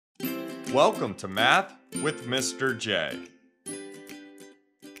Welcome to Math with Mr. J.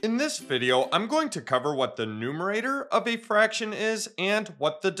 In this video, I'm going to cover what the numerator of a fraction is and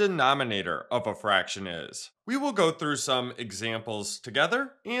what the denominator of a fraction is. We will go through some examples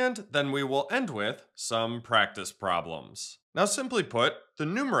together, and then we will end with some practice problems. Now, simply put, the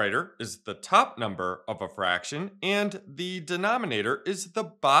numerator is the top number of a fraction, and the denominator is the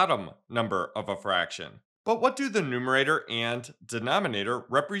bottom number of a fraction. But what do the numerator and denominator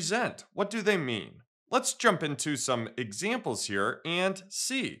represent? What do they mean? Let's jump into some examples here and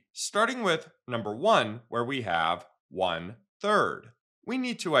see, starting with number 1, where we have 1/3. We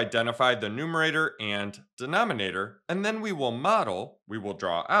need to identify the numerator and denominator, and then we will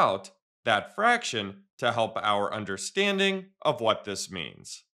draw out that fraction to help our understanding of what this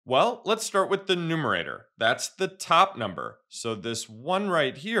means. Well, let's start with the numerator. That's the top number. So this 1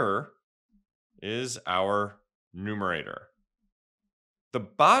 right here is our numerator. The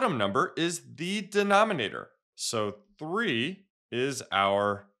bottom number is the denominator. So 3 is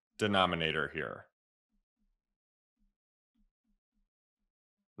our denominator here.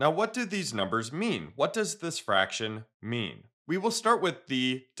 Now, what do these numbers mean? What does this fraction mean? We will start with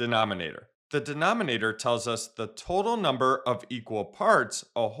the denominator. The denominator tells us the total number of equal parts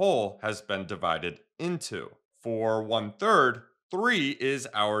a whole has been divided into. For 1/3, 3 is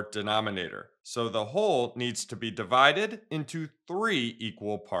our denominator. So the whole needs to be divided into 3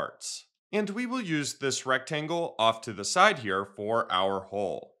 equal parts. And we will use this rectangle off to the side here for our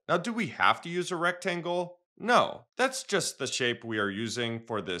whole. Now, do we have to use a rectangle? No, that's just the shape we are using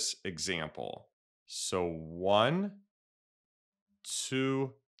for this example. So 1,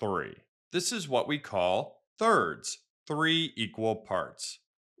 2, 3. This is what we call thirds, 3 equal parts.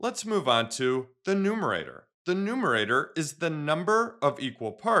 Let's move on to the numerator. The numerator is the number of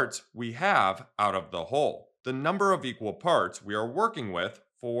equal parts we have out of the whole. The number of equal parts we are working with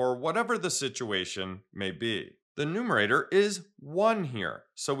for whatever the situation may be. The numerator is 1 here.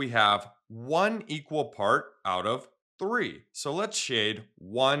 So we have 1 equal part out of 3. So let's shade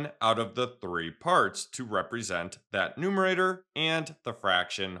 1 out of the 3 parts to represent that numerator and the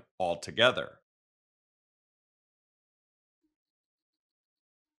fraction altogether.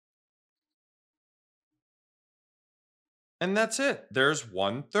 And that's it. There's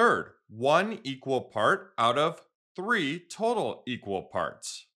 1/3. 1 equal part out of 3 total equal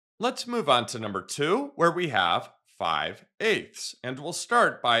parts. Let's move on to number 2, where we have 5/8. And we'll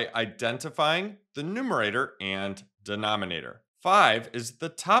start by identifying the numerator and denominator. 5 is the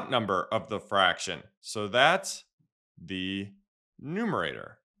top number of the fraction. So that's the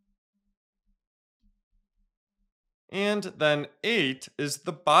numerator. And then 8 is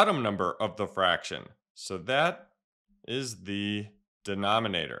the bottom number of the fraction. So that is the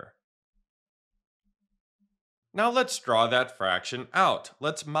denominator. Now let's draw that fraction out.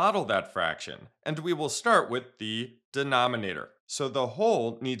 Let's model that fraction. And we will start with the denominator. So the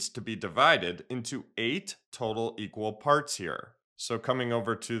whole needs to be divided into 8 total equal parts here. So coming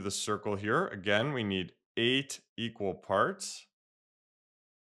over to the circle here, again, we need 8 equal parts.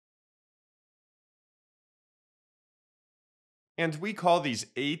 And we call these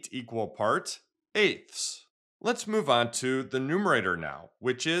 8 equal parts eighths. Let's move on to the numerator now,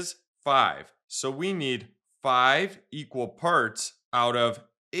 which is 5. So we need 5 equal parts out of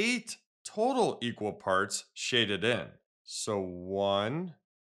 8 total equal parts shaded in. So 1,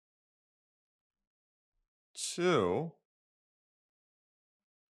 2,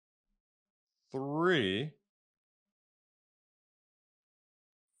 3,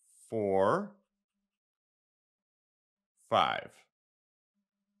 4, 5.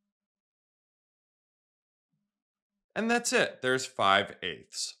 And that's it. There's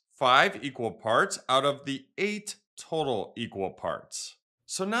 5/8. 5 equal parts out of the 8 total equal parts.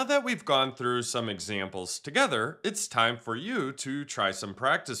 So now that we've gone through some examples together, it's time for you to try some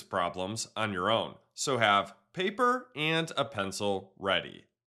practice problems on your own. So have paper and a pencil ready.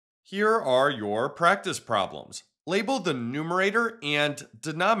 Here are your practice problems. Label the numerator and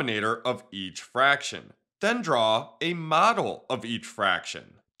denominator of each fraction. Then draw a model of each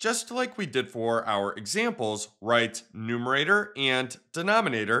fraction. Just like we did for our examples, write numerator and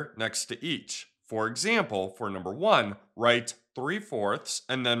denominator next to each. For example, for number 1, write 3/4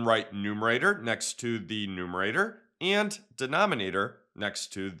 and then write numerator next to the numerator and denominator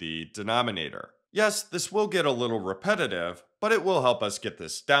next to the denominator. Yes, this will get a little repetitive, but it will help us get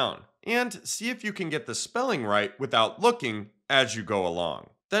this down. And see if you can get the spelling right without looking as you go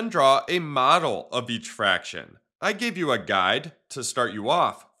along. Then draw a model of each fraction. I gave you a guide to start you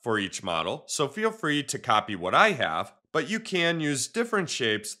off for each model, so feel free to copy what I have, but you can use different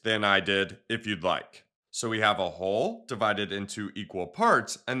shapes than I did if you'd like. So we have a whole divided into equal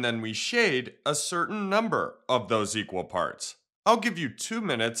parts, and then we shade a certain number of those equal parts. I'll give you 2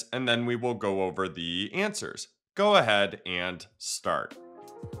 minutes and then we will go over the answers. Go ahead and start.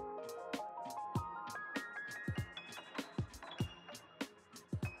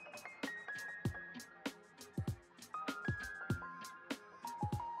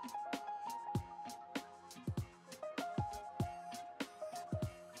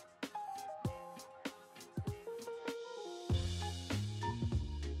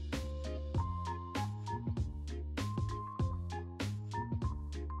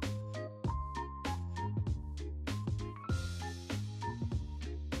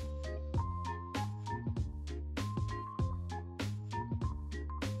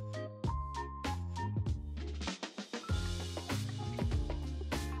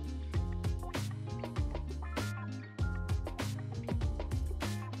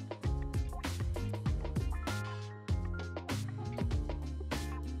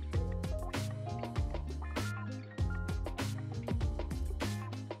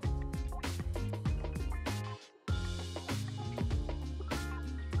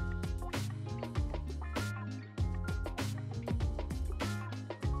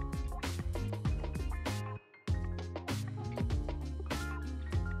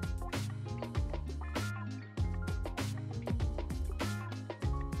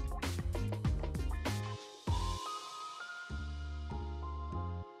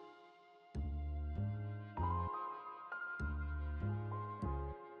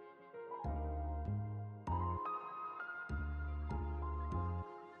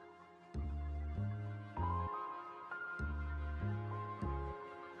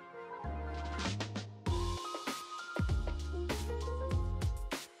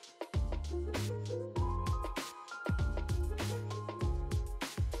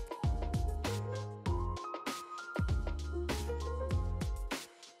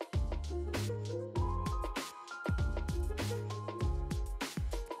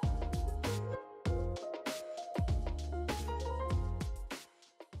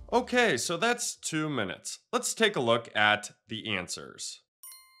 Okay, so that's 2 minutes. Let's take a look at the answers.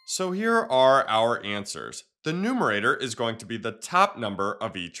 So here are our answers. The numerator is going to be the top number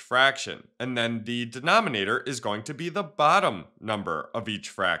of each fraction, and then the denominator is going to be the bottom number of each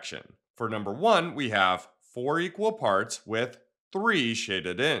fraction. For number 1, we have 4 equal parts with 3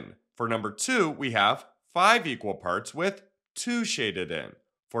 shaded in. For number 2, we have 5 equal parts with 2 shaded in.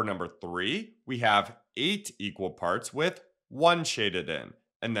 For number 3, we have 8 equal parts with 1 shaded in.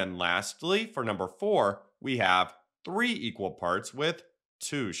 And then lastly, for number 4, we have 3 equal parts with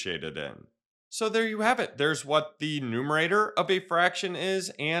 2 shaded in. So there you have it. There's what the numerator of a fraction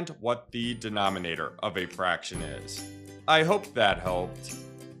is and what the denominator of a fraction is. I hope that helped.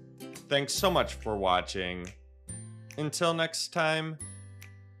 Thanks so much for watching. Until next time,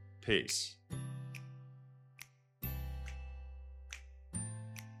 peace.